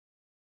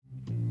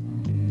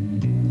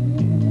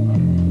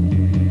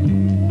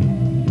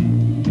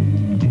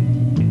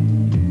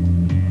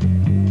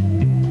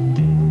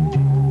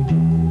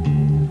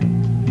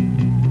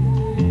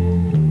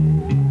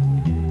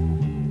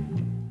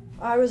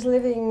was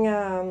living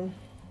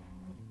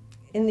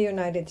in the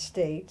United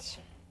States,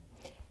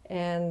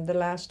 and the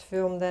last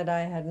film that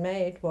I had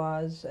made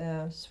was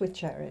Sweet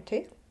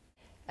Charity.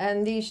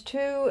 And these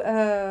two,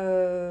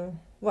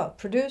 well,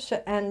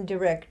 producer and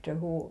director,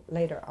 who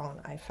later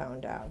on I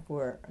found out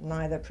were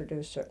neither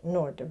producer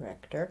nor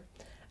director.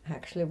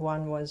 Actually,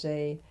 one was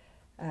a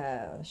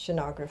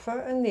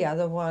scenographer, and the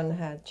other one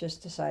had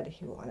just decided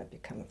he wanted to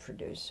become a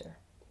producer.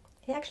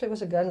 He actually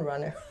was a gun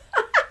runner.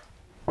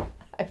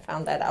 I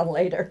found that out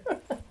later.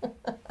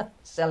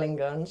 Selling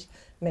guns,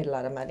 made a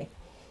lot of money.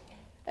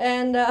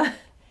 And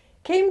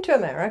came to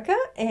America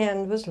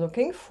and was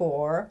looking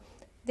for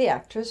the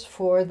actors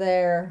for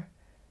their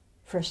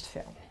first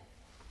film.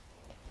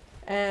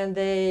 And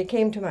they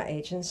came to my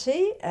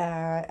agency.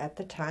 At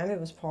the time it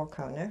was Paul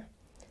Conner.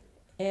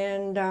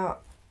 And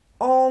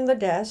on the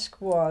desk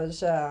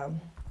was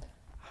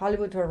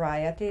Hollywood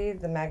Variety,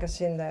 the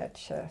magazine, that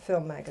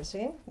film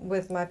magazine,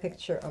 with my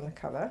picture on the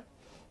cover,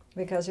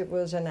 because it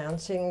was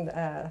announcing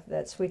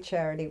that Sweet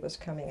Charity was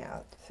coming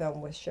out, the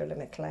film with Shirley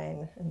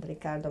MacLaine and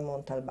Ricardo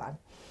Montalban.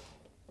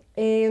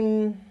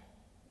 And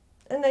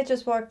they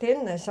just walked in,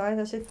 and I saw it,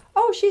 and I said,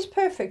 "Oh, she's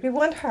perfect, we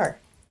want her."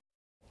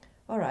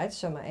 All right,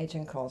 so my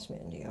agent calls me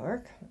in New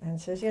York and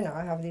says, "You know,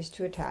 I have these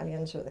two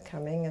Italians who are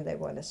coming, and they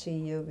want to see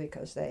you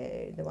because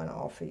they want to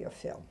offer you a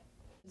film."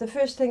 The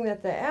first thing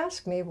that they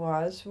asked me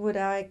was, would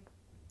I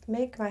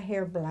make my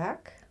hair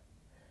black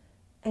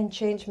and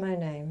change my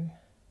name?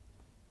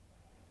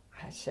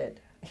 I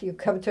said, "You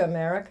come to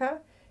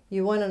America,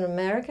 you want an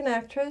American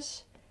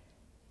actress,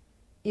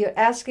 you're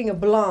asking a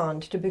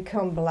blonde to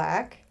become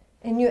black,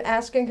 and you're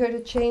asking her to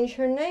change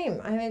her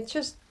name. I mean, it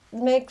just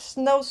makes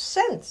no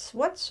sense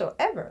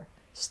whatsoever.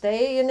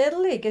 Stay in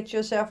Italy, get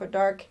yourself a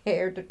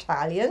dark-haired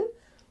Italian,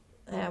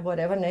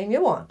 whatever name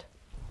you want."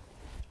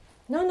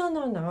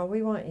 No,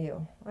 we want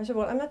you. I said,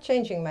 "Well, I'm not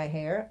changing my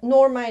hair,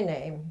 nor my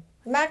name.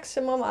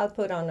 Maximum, I'll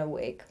put on a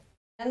wig."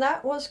 And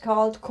that was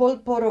called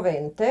Colpo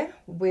Rovente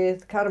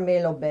with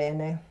Carmelo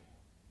Bene,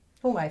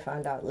 whom I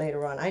found out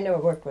later on. I never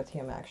worked with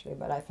him, actually,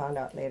 but I found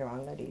out later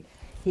on that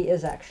he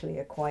is actually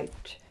a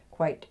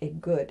quite a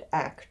good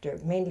actor,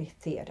 mainly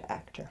theater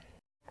actor.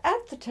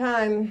 At the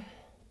time,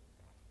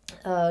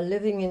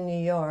 living in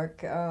New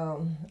York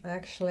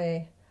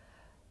actually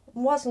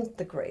wasn't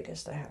the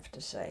greatest, I have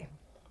to say.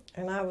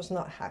 And I was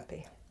not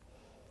happy.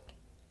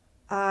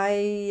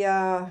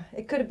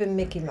 It could have been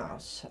Mickey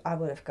Mouse. I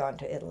would have gone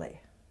to Italy,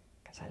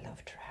 because I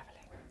love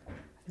traveling.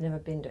 I've never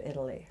been to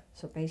Italy,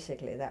 so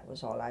basically that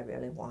was all I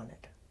really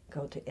wanted,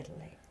 go to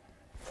Italy.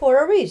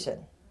 For a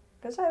reason,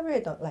 because I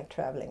really don't like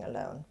traveling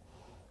alone.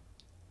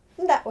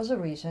 And that was a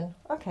reason.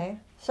 Okay,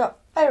 so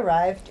I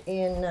arrived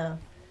in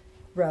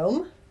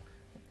Rome,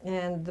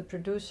 and the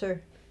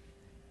producer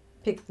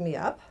picked me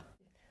up.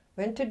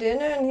 Went to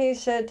dinner, and he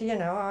said, "You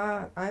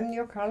know, I'm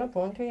your Carla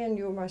Ponte and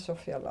you're my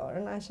Sophia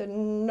Loren." I said,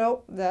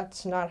 "No,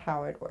 that's not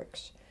how it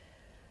works."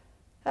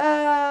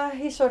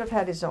 He sort of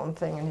had his own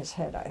thing in his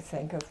head, I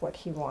think, of what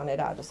he wanted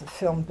out of the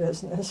film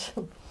business.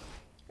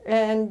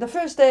 And the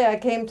first day I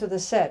came to the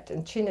set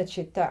in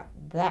Cinecittà,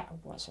 that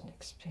was an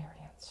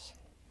experience.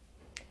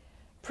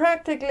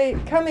 Practically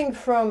coming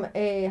from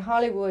a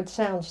Hollywood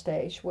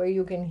soundstage where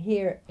you can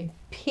hear a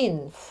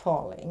pin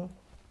falling,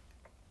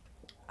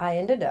 I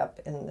ended up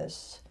in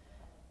this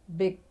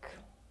big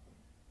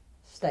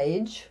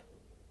stage,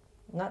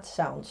 not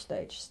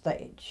soundstage,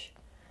 stage,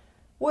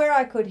 where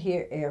I could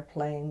hear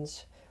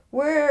airplanes,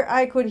 where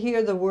I could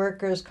hear the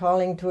workers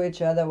calling to each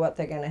other what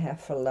they're going to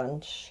have for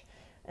lunch,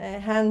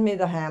 hand me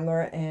the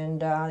hammer,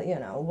 and you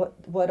know,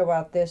 what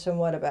about this and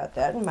what about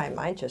that? And my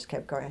mind just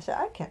kept going. I said,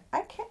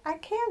 I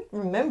can't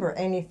remember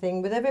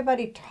anything with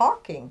everybody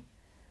talking.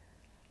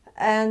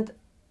 And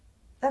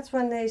that's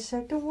when they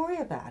said, "Don't worry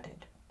about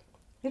it.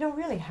 You don't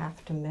really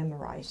have to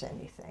memorize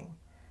anything.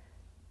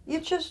 You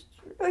just,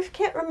 if you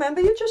can't remember,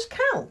 you just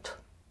count."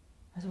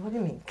 I said, "What do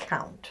you mean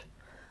count?"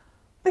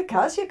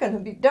 "Because you're going to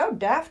be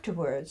dubbed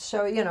afterwards.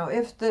 So, you know,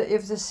 if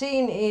the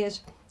scene is,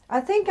 I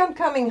think I'm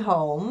coming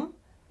home,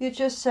 you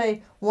just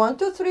say 1,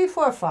 2, 3,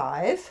 4,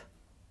 5.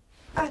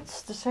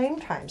 That's the same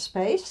time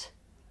space,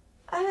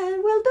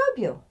 and we'll dub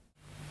you."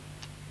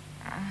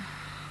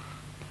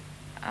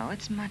 Oh,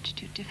 it's much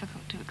too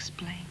difficult to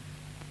explain.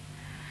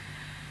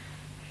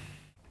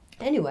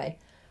 Anyway,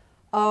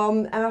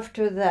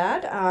 after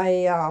that,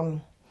 I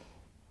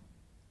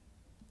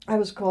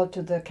was called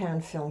to the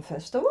Cannes Film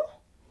Festival,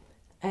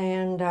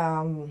 and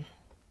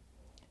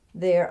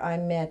there I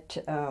met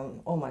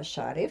Omar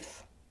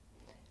Sharif,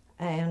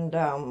 and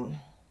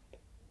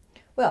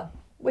well,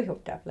 we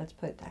hooked up, let's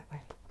put it that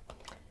way.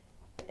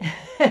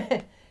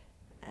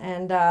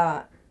 And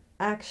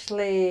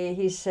actually,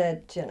 he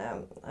said, "You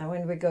know,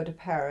 when we go to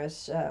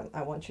Paris,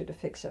 I want you to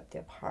fix up the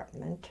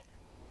apartment,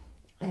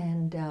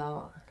 and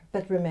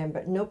but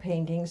remember, no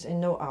paintings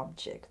and no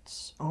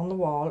objects on the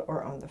wall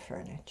or on the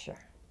furniture."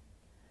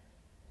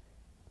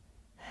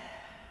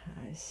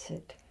 I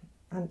said,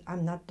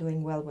 I'm not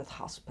doing well with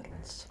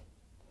hospitals.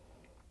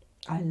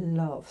 I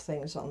love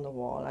things on the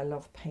wall. I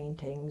love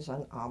paintings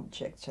and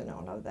objects and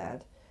all of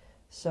that.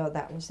 So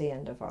that was the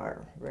end of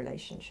our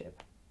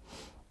relationship.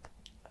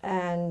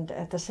 And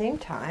at the same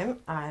time,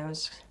 I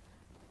was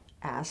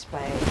asked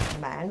by a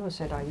man who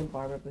said, "Are you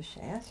Barbara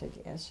Bouchet?" I said,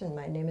 "Yes, and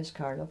my name is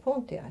Carlo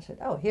Ponti." I said,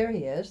 "Oh, here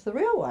he is, the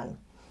real one."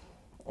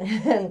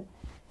 And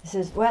he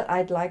says, "Well,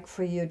 I'd like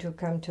for you to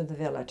come to the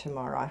villa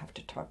tomorrow. I have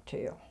to talk to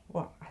you."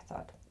 Well, I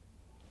thought,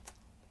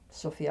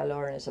 Sophia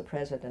Loren is the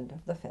president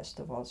of the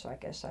festival, so I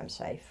guess I'm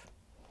safe.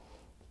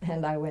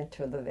 And I went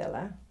to the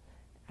villa.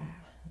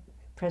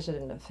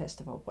 President of the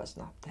festival was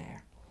not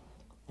there.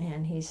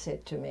 And he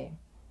said to me,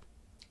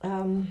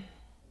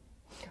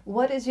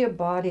 "What is your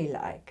body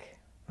like?"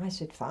 I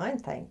said, "Fine,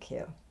 thank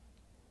you."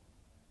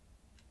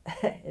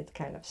 It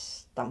kind of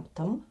stumped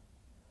him.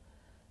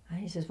 And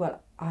he says,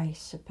 "Well, I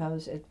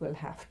suppose it will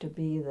have to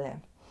be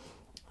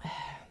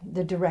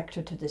the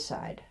director to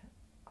decide."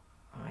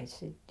 I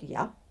said,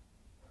 "Yeah."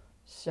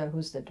 "So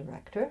who's the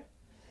director?"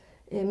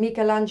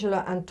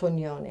 "Michelangelo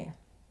Antonioni."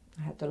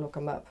 I had to look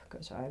him up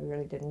because I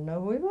really didn't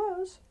know who he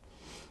was.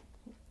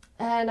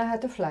 And I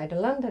had to fly to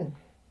London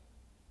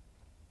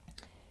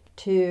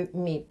to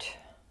meet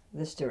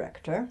this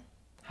director.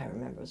 I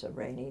remember it was a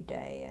rainy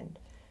day, and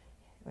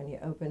when you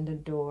opened the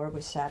door, we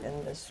sat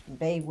in this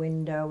bay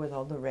window with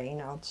all the rain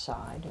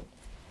outside. And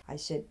I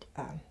said,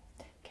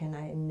 "Can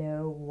I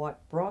know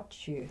what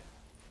brought you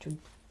to,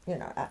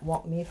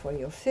 want me for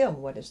your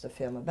film? What is the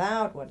film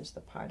about? What is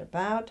the part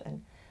about?"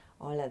 And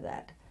all of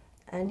that.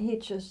 And he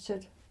just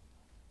said,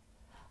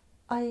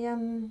 "I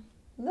am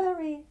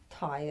very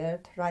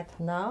tired right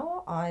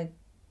now. I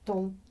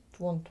don't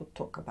want to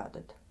talk about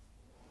it."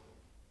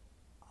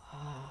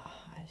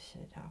 I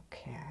said,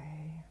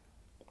 "Okay,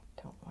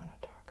 don't want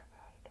to talk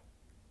about it."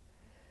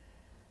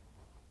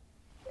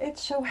 It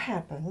so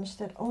happens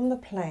that on the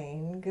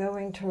plane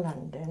going to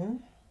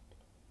London,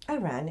 I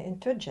ran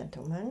into a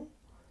gentleman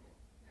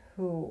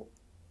who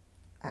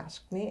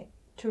asked me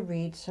to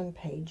read some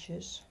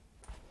pages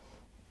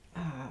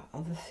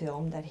of a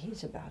film that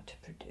he's about to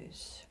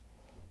produce.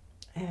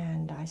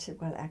 And I said,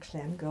 "Well,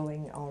 actually, I'm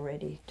going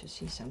already to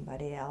see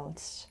somebody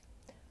else."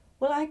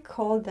 Well, I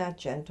called that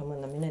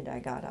gentleman the minute I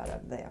got out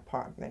of the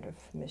apartment of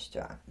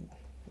Mr.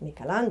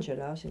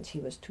 Michelangelo, since he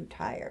was too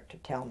tired to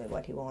tell me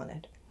what he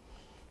wanted.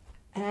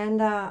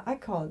 And I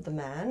called the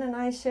man and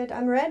I said,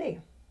 "I'm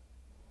ready."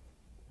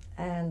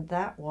 And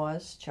that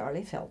was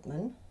Charlie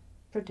Feldman,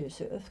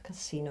 producer of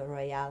Casino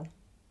Royale.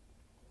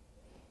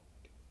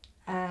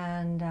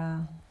 And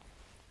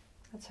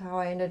that's how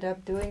I ended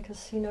up doing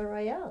Casino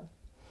Royale.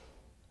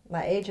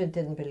 My agent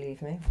didn't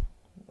believe me.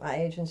 My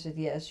agent said,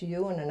 "Yes,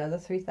 you and another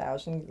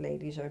 3,000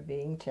 ladies are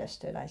being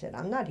tested." I said,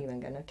 "I'm not even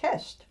going to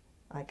test.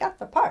 I got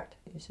the part."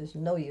 He says,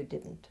 "No, you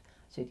didn't."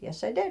 I said,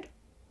 "Yes, I did."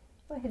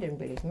 Well, he didn't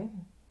believe me.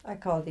 I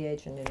called the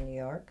agent in New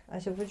York. I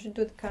said, "Would you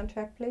do the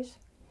contract, please?"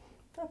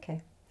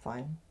 "Okay,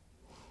 fine."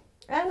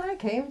 And I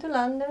came to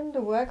London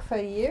to work for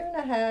a year and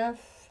a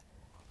half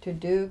to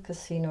do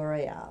Casino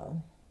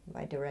Royale.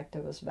 My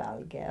director was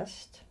Val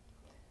Guest.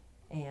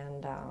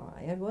 And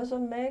it was a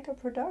mega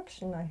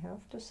production, I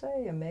have to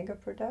say, a mega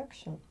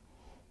production.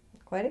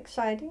 Quite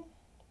exciting.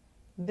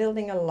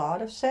 Building a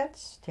lot of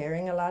sets,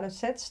 tearing a lot of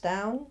sets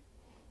down,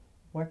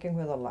 working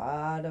with a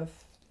lot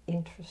of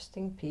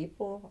interesting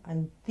people,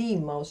 and the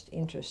most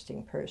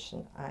interesting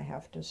person, I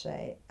have to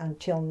say,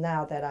 until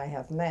now that I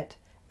have met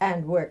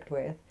and worked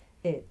with,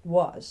 it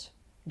was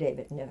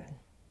David Niven.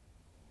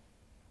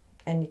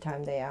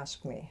 Anytime they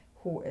ask me,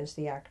 who is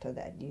the actor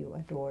that you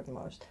adored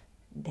most?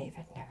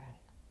 David Niven.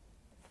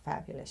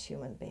 Fabulous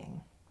human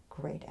being,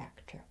 great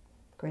actor,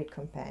 great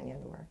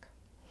companion work.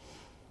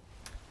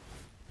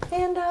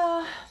 And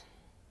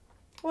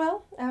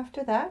well,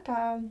 after that,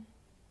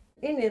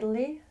 in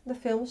Italy, the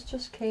films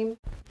just came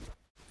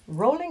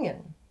rolling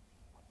in.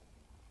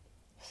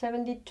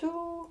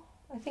 72,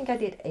 I think I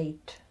did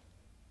 8.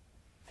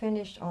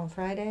 Finished on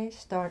Friday,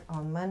 start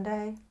on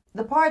Monday.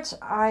 The parts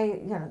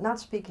not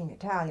speaking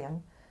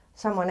Italian,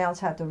 someone else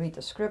had to read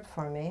the script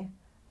for me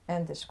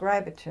and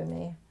describe it to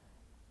me.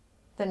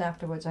 Then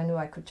afterwards I knew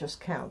I could just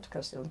count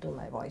because it'll do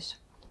my voice.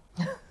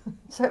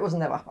 So it was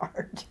never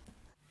hard.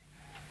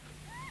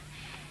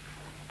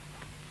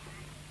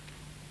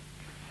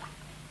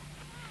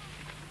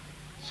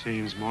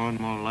 Seems more and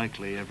more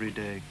likely every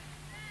day.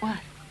 What?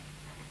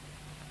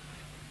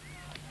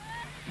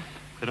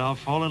 That I'll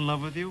fall in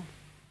love with you?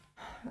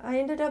 I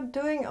ended up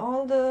doing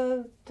all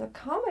the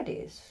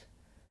comedies.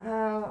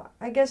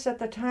 I guess at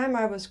the time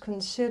I was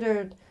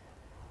considered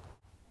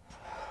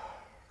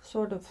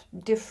sort of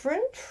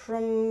different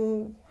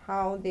from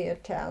how the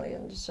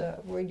Italians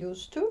were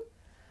used to,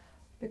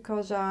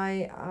 because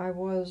I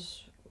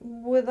was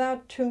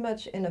without too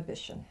much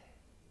inhibition.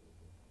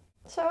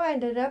 So I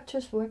ended up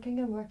just working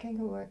and working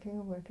and working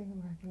and working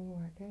and working and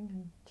working,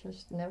 and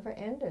just never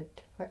ended,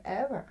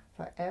 forever,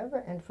 forever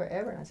and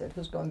forever. And I said,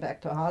 "Who's going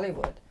back to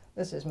Hollywood?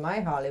 This is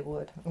my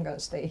Hollywood. I'm going to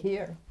stay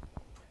here."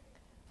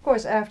 Of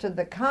course, after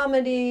the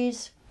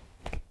comedies,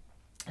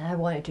 I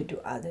wanted to do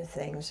other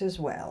things as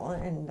well,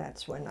 and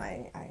that's when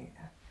I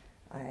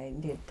I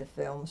did the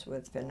films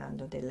with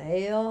Fernando De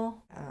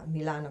Leo,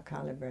 Milano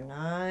Caliber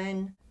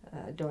 9,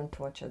 Don't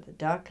Torture the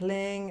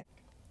Duckling.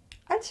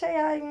 I'd say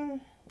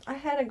I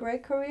had a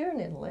great career in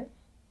Italy.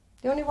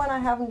 The only one I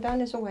haven't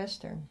done is a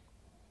Western.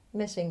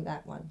 Missing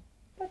that one,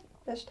 but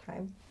there's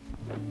time.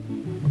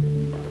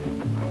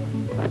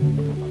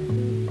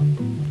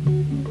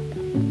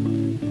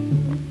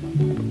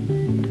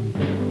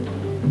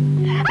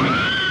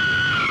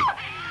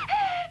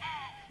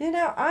 You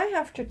know, I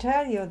have to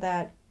tell you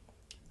that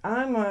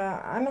I'm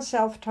a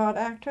self-taught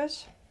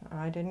actress.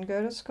 I didn't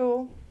go to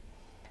school.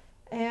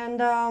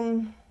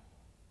 And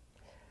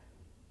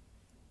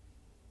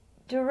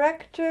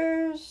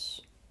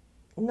directors,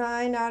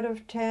 9 out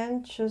of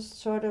 10 just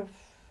sort of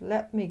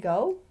let me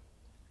go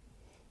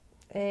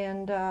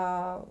and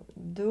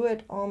do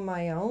it on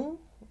my own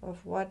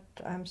of what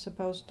I'm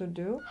supposed to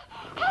do.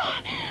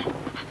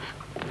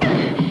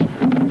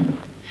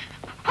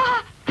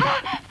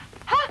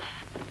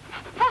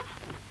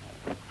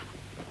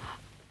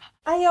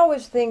 I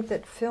always think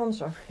that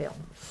films are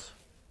films.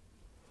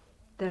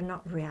 They're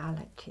not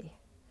reality.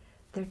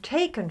 They're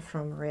taken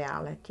from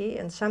reality,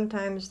 and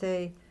sometimes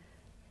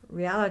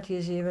reality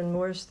is even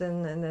worse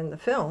than the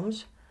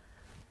films.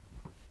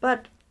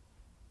 But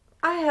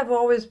I have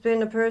always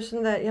been a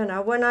person that, you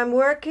know, when I'm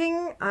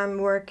working, I'm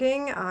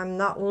working. I'm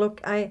not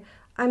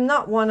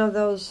one of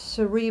those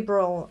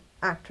cerebral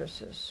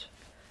actresses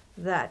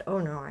that, oh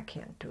no, I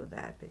can't do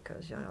that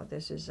because, you know,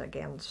 this is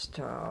against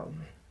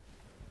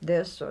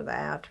this or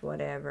that,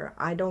 whatever.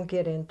 I don't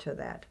get into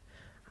that.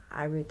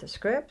 I read the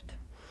script.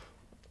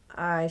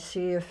 I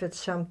see if it's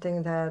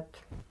something that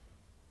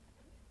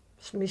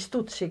mi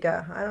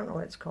stuzzica, I don't know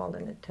what it's called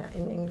in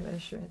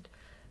English. It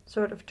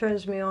sort of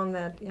turns me on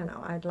that, you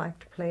know, I'd like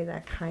to play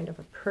that kind of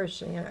a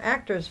person. You know,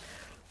 actors,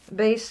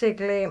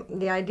 basically,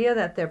 the idea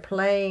that they're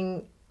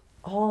playing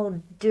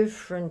all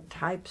different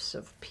types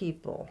of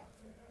people,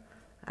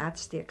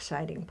 that's the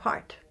exciting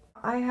part.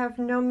 I have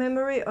no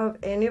memory of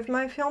any of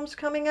my films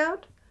coming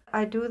out.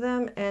 I do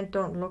them and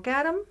don't look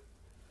at them.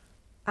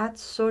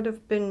 That's sort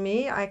of been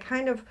me. I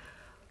kind of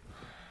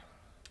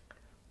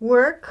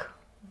work.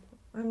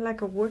 I'm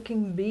like a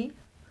working bee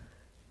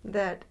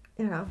that,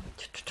 you know,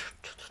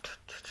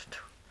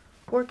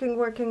 working,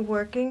 working,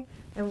 working,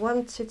 and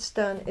once it's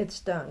done, it's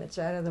done. It's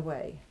out of the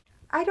way.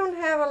 I don't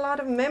have a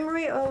lot of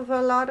memory of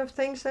a lot of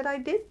things that I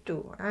did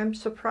do. I'm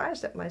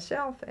surprised at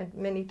myself and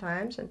many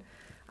times, and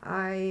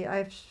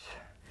I've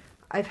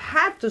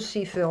had to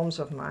see films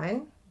of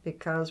mine,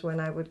 because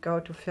when I would go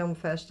to film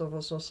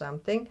festivals or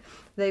something,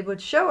 they would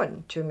show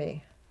it to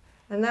me.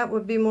 And that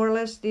would be more or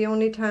less the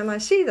only time I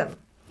see them.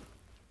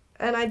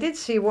 And I did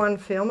see one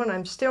film, and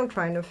I'm still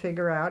trying to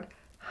figure out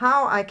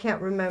how I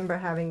can't remember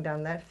having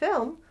done that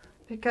film,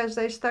 because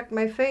they stuck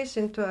my face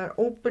into an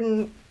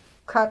open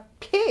cut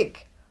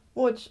pig,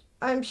 which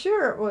I'm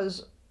sure it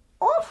was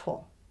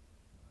awful.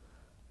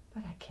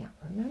 But I can't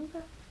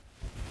remember.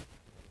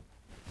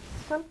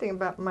 Something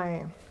about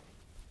my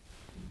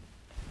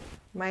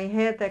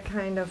head that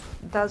kind of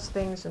does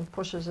things and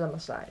pushes them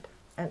aside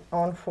and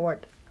on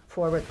forward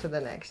to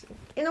the next.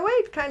 In a way,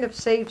 it kind of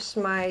saves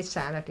my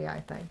sanity, I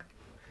think,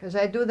 because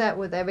I do that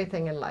with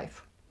everything in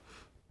life.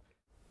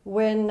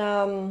 When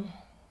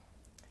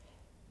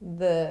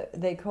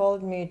they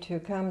called me to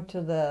come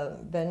to the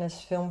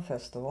Venice Film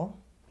Festival,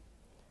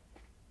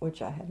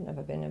 which I had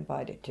never been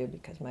invited to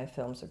because my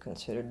films are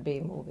considered B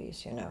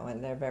movies, you know,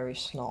 and they're very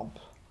snob.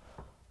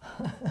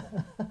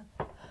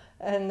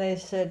 And they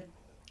said,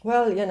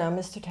 well, you know,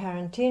 Mr.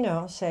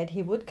 Tarantino said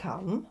he would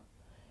come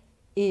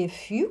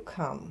if you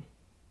come.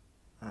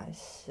 I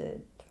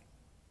said,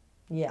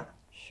 yeah,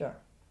 sure.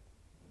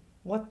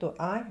 What do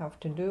I have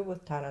to do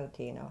with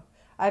Tarantino?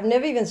 I've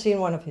never even seen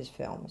one of his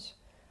films.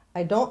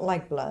 I don't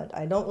like blood.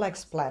 I don't like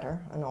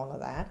splatter and all of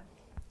that.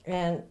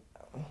 And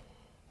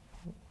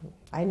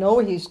I know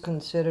he's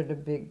considered a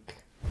big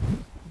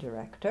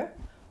director,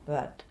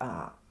 but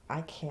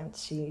I can't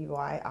see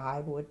why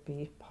I would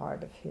be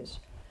part of his.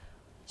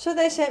 So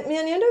they sent me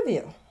an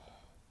interview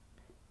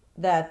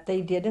that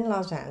they did in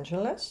Los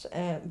Angeles,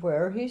 and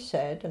where he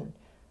said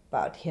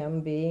about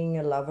him being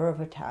a lover of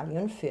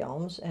Italian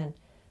films, and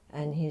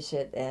he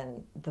said,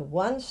 and the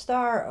one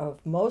star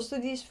of most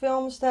of these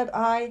films that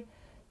I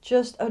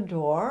just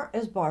adore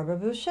is Barbara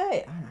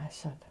Bouchet. And I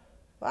said,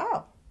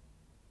 wow,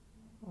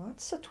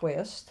 that's a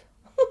twist.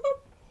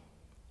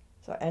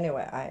 So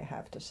anyway, I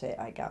have to say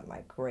I got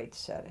my great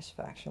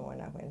satisfaction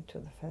when I went to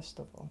the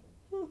festival.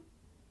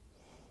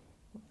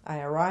 I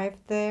arrived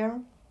there.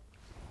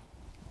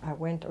 I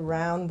went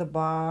around the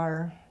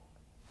bar.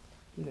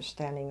 He was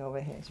standing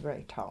over here. He's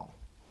very tall.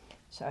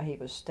 So he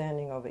was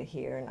standing over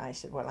here, and I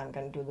said, well, I'm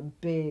going to do the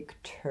big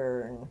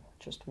turn,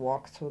 just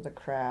walk through the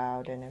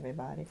crowd and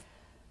everybody.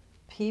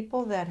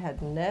 People that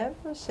had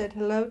never said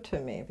hello to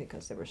me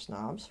because they were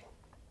snobs,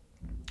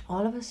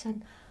 all of a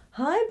sudden,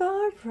 hi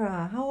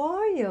Barbara, how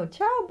are you?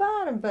 Ciao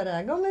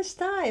Barbara, come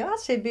stai? Ah,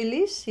 sei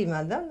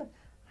bellissima.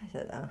 I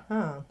said,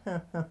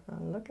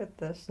 look at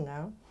this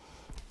now.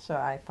 So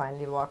I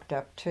finally walked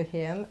up to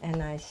him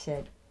and I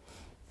said,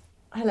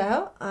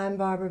 "Hello, I'm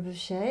Barbara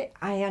Bouchet.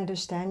 I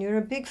understand you're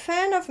a big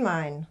fan of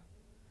mine."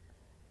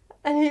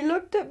 And he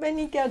looked at me and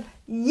he goes,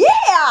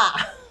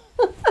 "Yeah!"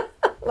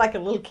 Like a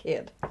little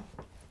kid.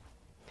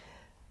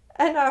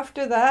 And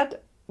after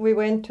that, we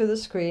went to the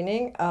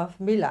screening of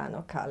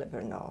Milano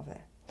Caliber 9.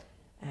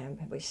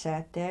 And we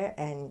sat there,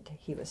 and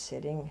he was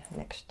sitting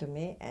next to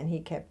me, and he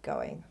kept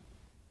going,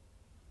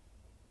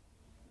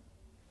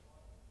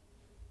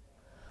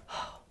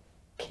 "Oh,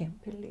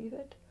 can't believe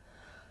it.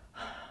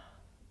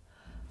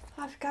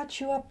 I've got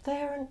you up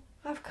there, and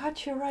I've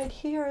got you right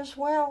here as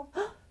well.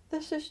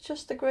 This is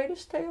just the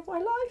greatest day of my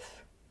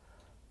life."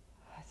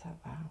 I thought,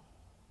 wow.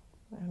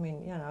 I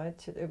mean, you know,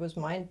 it was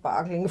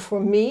mind-boggling for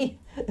me,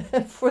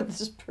 for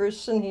this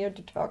person here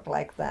to talk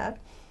like that.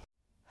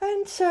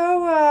 And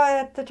so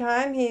at the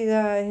time,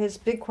 his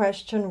big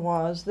question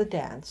was the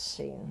dance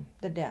scene,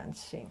 the dance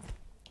scene.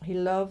 He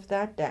loved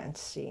that dance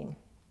scene.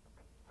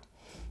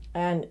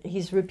 And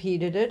he's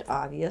repeated it,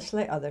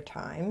 obviously, other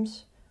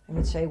times. I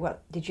would say, well,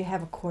 did you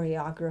have a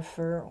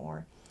choreographer,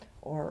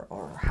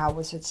 or how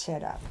was it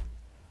set up?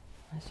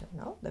 I said,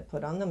 no, they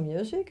put on the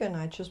music and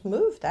I just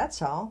moved,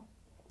 that's all.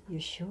 "You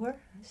sure?"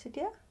 I said,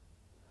 "Yeah."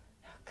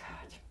 Oh,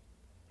 God.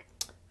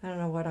 I don't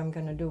know what I'm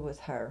going to do with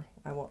her.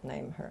 I won't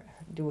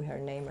do her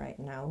name right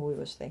now, who he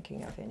was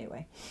thinking of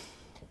anyway.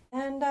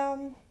 And,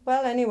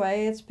 well,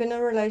 anyway, it's been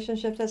a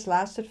relationship that's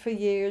lasted for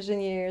years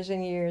and years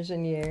and years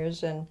and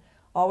years, and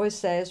always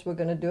says, we're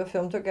going to do a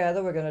film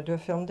together, we're going to do a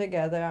film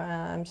together.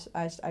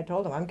 I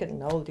told him, I'm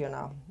getting old, you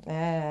know.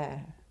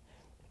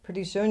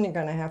 Pretty soon you're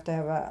going to have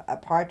a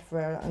part for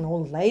an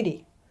old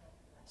lady,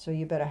 so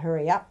you better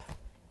hurry up.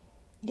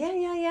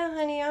 Yeah,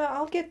 honey,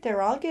 I'll get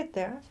there. I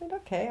said,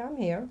 okay, I'm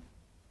here.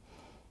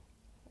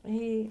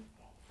 He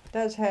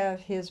does have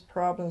his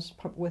problems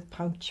with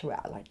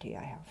punctuality,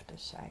 I have to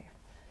say.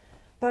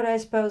 But I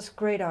suppose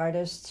great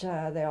artists,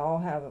 they all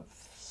have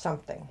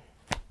something.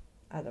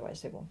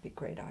 Otherwise, they won't be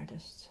great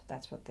artists.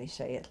 That's what they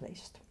say, at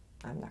least.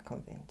 I'm not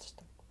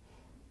convinced.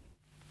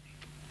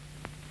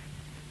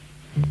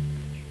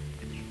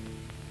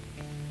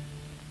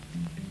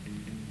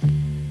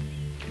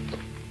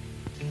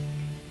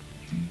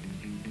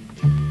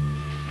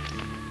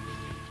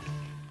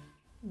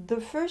 The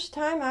first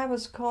time I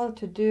was called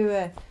to do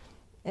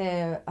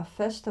a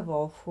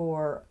festival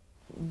for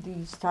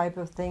these type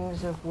of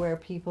things, of where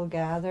people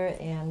gather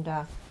and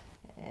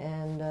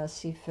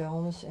see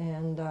films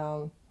and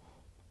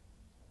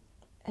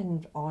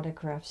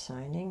autograph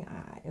signing.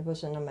 It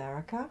was in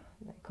America.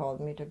 They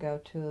called me to go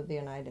to the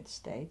United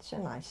States,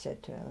 and I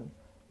said to them,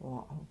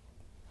 well,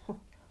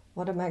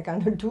 what am I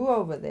going to do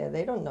over there?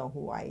 They don't know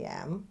who I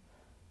am.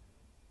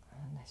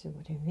 And I said,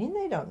 what do you mean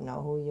they don't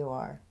know who you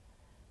are?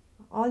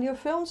 All your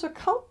films are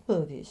cult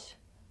movies.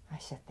 I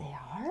said, they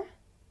are?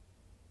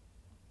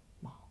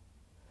 Well,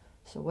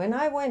 so when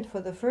I went for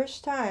the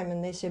first time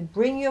and they said,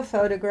 bring your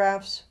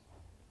photographs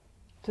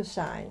to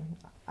sign,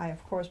 I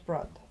of course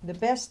brought the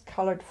best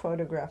colored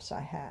photographs I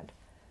had.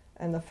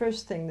 And the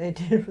first thing they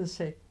did was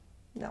say,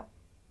 no,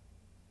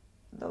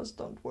 those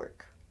don't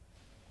work.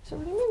 So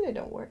what do you mean they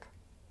don't work?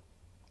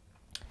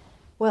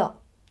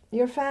 Well,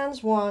 your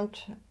fans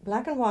want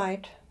black and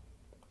white,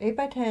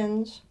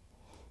 8x10s,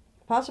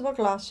 possible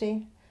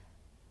glossy,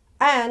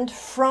 and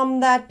from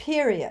that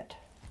period.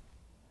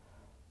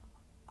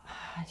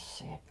 I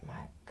said,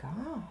 my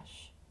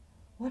gosh,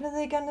 what are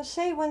they going to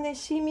say when they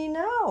see me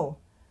now?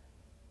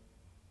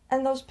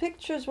 And those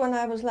pictures when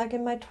I was like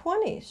in my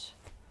 20s,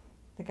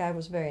 the guy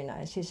was very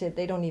nice. He said,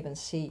 they don't even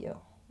see you.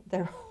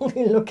 They're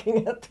only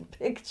looking at the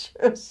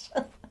pictures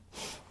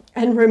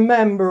and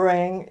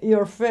remembering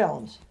your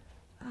films.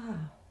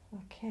 Ah,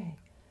 okay.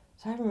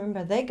 So I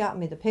remember they got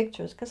me the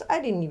pictures because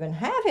I didn't even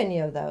have any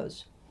of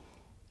those.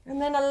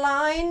 And then a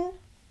line,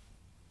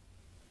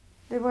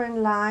 they were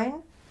in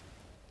line,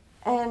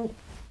 and,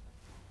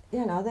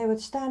 you know, they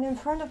would stand in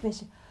front of me and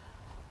say,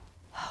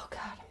 oh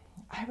God,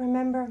 I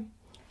remember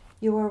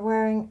you were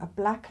wearing a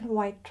black and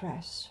white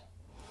dress,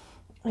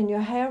 and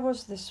your hair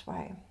was this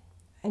way,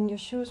 and your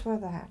shoes were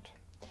that,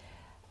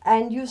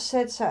 and you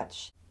said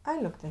such. I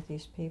looked at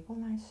these people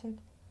and I said,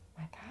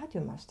 my God,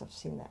 you must have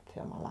seen that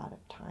film a lot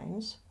of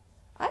times.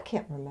 I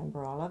can't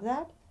remember all of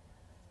that.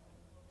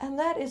 And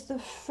that is the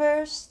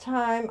first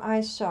time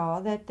I saw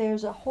that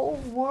there's a whole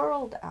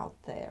world out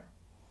there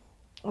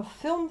of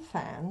film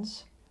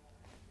fans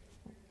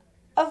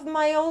of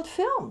my old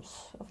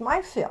films, of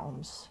my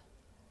films.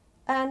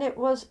 And it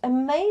was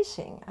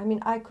amazing. I mean,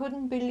 I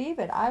couldn't believe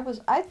it.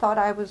 I thought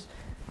I was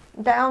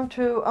down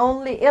to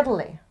only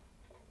Italy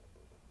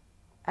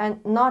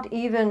and not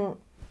even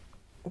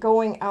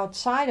going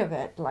outside of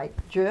it,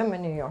 like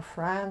Germany or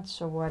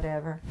France or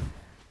whatever.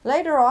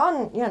 Later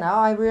on, you know,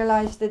 I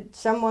realized that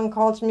someone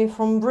calls me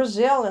from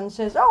Brazil and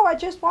says, oh, I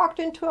just walked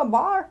into a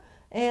bar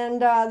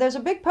and there's a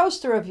big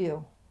poster of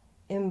you.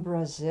 In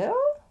Brazil?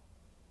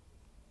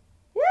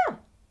 Yeah.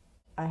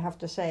 I have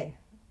to say,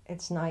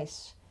 it's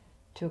nice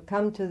to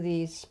come to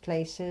these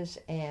places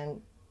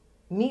and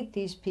meet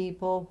these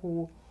people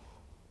who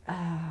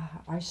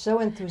are so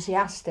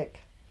enthusiastic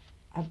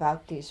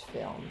about these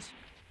films.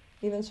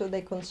 Even so,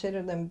 they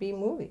consider them B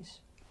movies.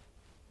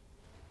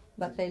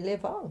 But they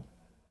live on.